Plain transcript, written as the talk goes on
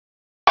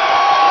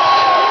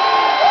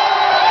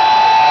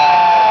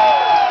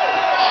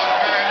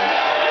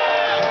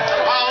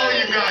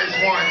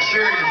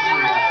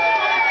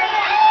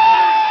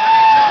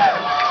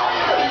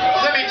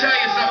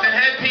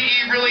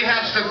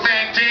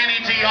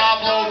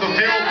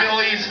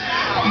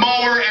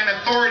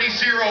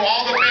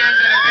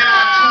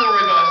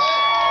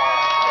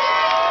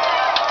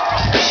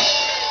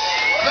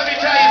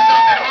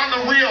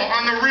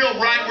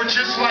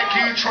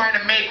you trying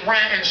to make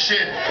rent and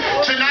shit.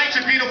 Tonight's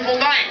a beautiful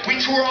night. We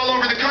tour all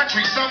over the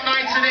country. Some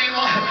nights it ain't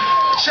like,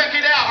 check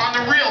it out on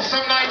the real.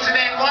 Some nights it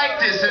ain't like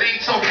this. It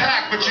ain't so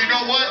packed. But you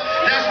know what?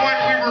 That's when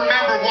we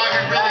remember why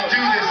we really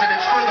do this, and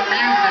it's for the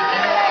music. You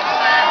know what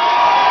I'm saying?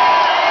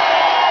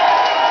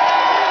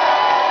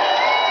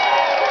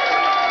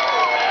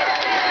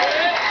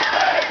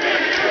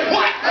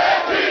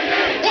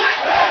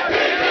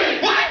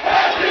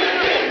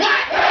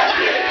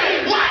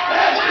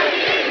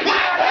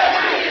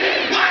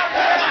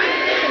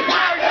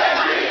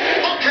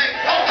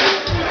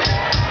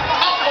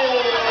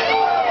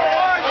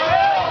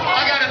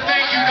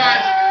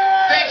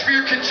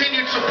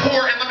 Continued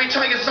support, and let me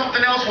tell you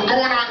something else. We're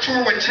going on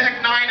tour with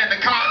Tech 9 and the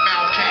Cotton